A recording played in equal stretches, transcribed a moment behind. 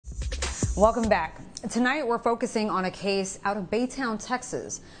Welcome back. Tonight we're focusing on a case out of Baytown,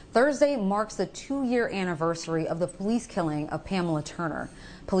 Texas. Thursday marks the 2-year anniversary of the police killing of Pamela Turner.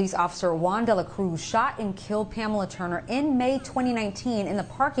 Police officer Juan Delacruz shot and killed Pamela Turner in May 2019 in the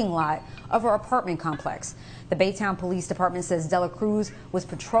parking lot of her apartment complex. The Baytown Police Department says Delacruz was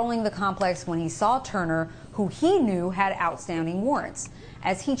patrolling the complex when he saw Turner, who he knew had outstanding warrants.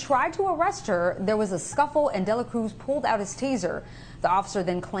 As he tried to arrest her, there was a scuffle and Delacruz pulled out his taser. The officer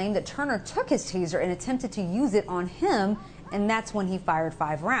then claimed that Turner took his taser and attempted to use it on him, and that's when he fired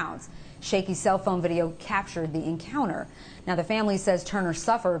 5 rounds. Shaky cell phone video captured the encounter. Now, the family says Turner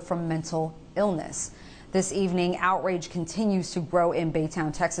suffered from mental illness. This evening, outrage continues to grow in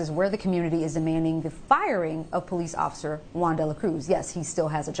Baytown, Texas, where the community is demanding the firing of police officer Juan Delacruz. Yes, he still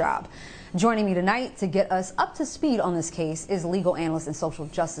has a job. Joining me tonight to get us up to speed on this case is legal analyst and social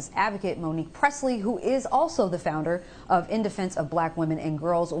justice advocate Monique Pressley, who is also the founder of In Defense of Black Women and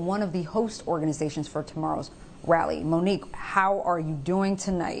Girls, one of the host organizations for tomorrow's rally. Monique, how are you doing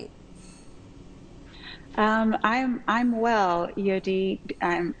tonight? I'm well, Yodit.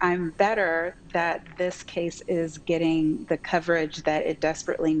 I'm better that this case is getting the coverage that it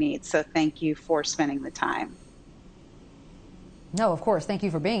desperately needs. So thank you for spending the time. No, of course. Thank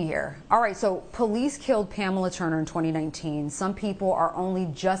you for being here. All right. So police killed Pamela Turner in 2019. Some people are only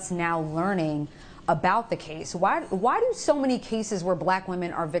just now learning about the case. Why do so many cases where Black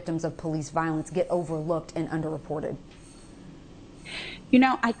women are victims of police violence get overlooked and underreported? You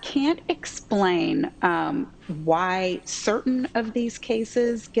know, I can't explain why certain of these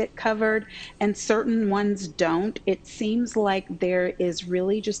cases get covered and certain ones don't. It seems like there is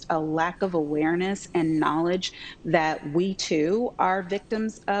really just a lack of awareness and knowledge that we too are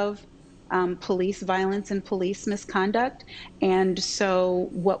victims of police violence and police misconduct. And so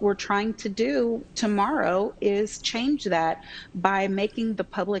what we're trying to do tomorrow is change that by making the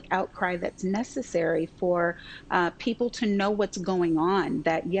public outcry that's necessary for people to know what's going on,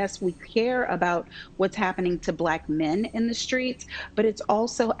 that yes, we care about what's happening to Black men in the streets, but it's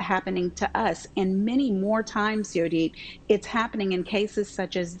also happening to us. And many more times, Yodit, it's happening in cases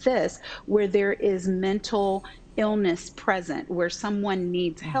such as this, where there is mental illness present, where someone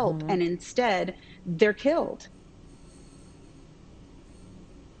needs help and instead they're killed.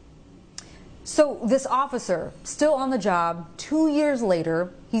 So this officer still on the job 2 years later,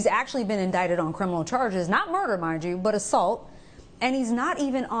 he's actually been indicted on criminal charges, not murder, mind you, but assault, and he's not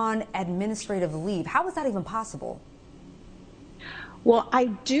even on administrative leave. How is that even possible? Well, I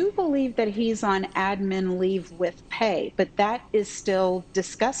do believe that he's on admin leave with pay, but that is still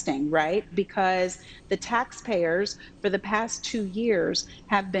disgusting, right? Because the taxpayers for the past 2 years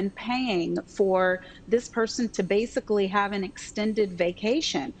have been paying for this person to basically have an extended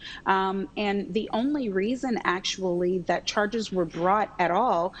vacation. And the only reason actually that charges were brought at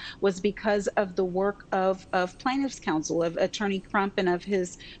all was because of the work of plaintiff's counsel, of Attorney Crump and of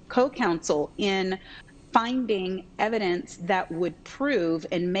his co-counsel in finding evidence that would prove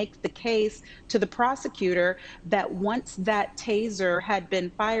and make the case to the prosecutor that once that taser had been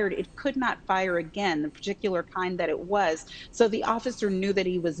fired, it could not fire again, the particular kind that it was. So the officer knew that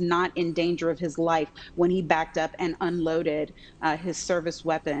he was not in danger of his life when he backed up and unloaded his service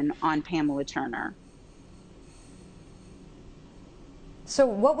weapon on Pamela Turner. So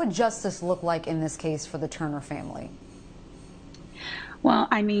what would justice look like in this case for the Turner family? Well,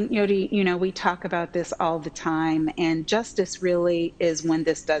 I mean, Yodi, you know, we talk about this all the time, and justice really is when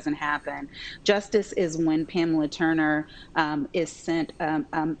this doesn't happen. Justice is when Pamela Turner is sent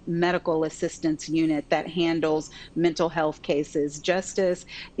a medical assistance unit that handles mental health cases. Justice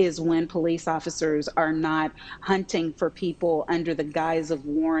is when police officers are not hunting for people under the guise of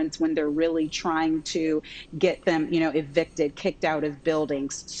warrants when they're really trying to get them, you know, evicted, kicked out of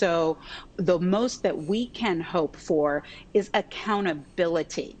buildings. So the most that we can hope for is accountability.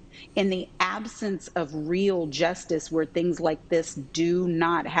 In the absence of real justice, where things like this do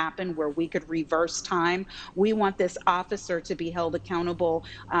not happen, where we could reverse time, we want this officer to be held accountable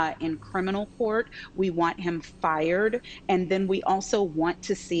in criminal court. We want him fired. And then we also want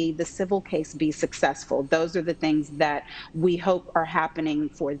to see the civil case be successful. Those are the things that we hope are happening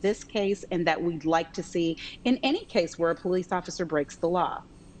for this case and that we'd like to see in any case where a police officer breaks the law.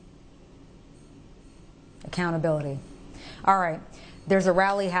 Accountability. All right. There's a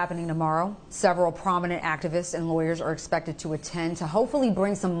rally happening tomorrow. Several prominent activists and lawyers are expected to attend to hopefully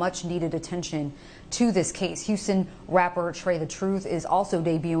bring some much needed attention to this case. Houston rapper Trey the Truth is also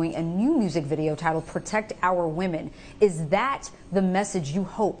debuting a new music video titled Protect Our Women. Is that the message you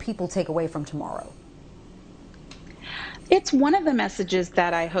hope people take away from tomorrow? It's one of the messages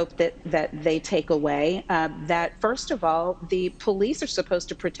that I hope that they take away. That first of all, the police are supposed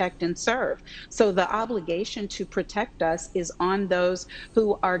to protect and serve. So the obligation to protect us is on those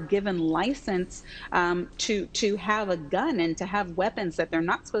who are given license to have a gun and to have weapons that they're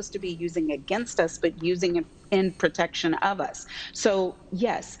not supposed to be using against us, but using it in protection of us. So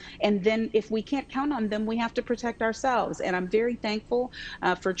yes, and then if we can't count on them, we have to protect ourselves. And I'm very thankful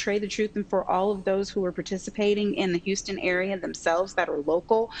for Trey the Truth and for all of those who are participating in the Houston area themselves that are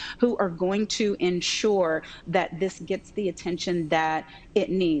local, who are going to ensure that this gets the attention that it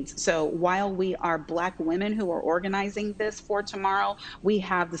needs. So while we are Black women who are organizing this for tomorrow, we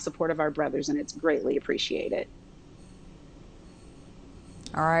have the support of our brothers, and it's greatly appreciated.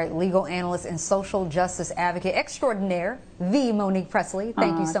 All right, legal analyst and social justice advocate extraordinaire, the Monique Presley.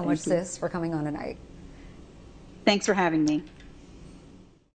 Thank you so much, sis, for coming on tonight. Thanks for having me.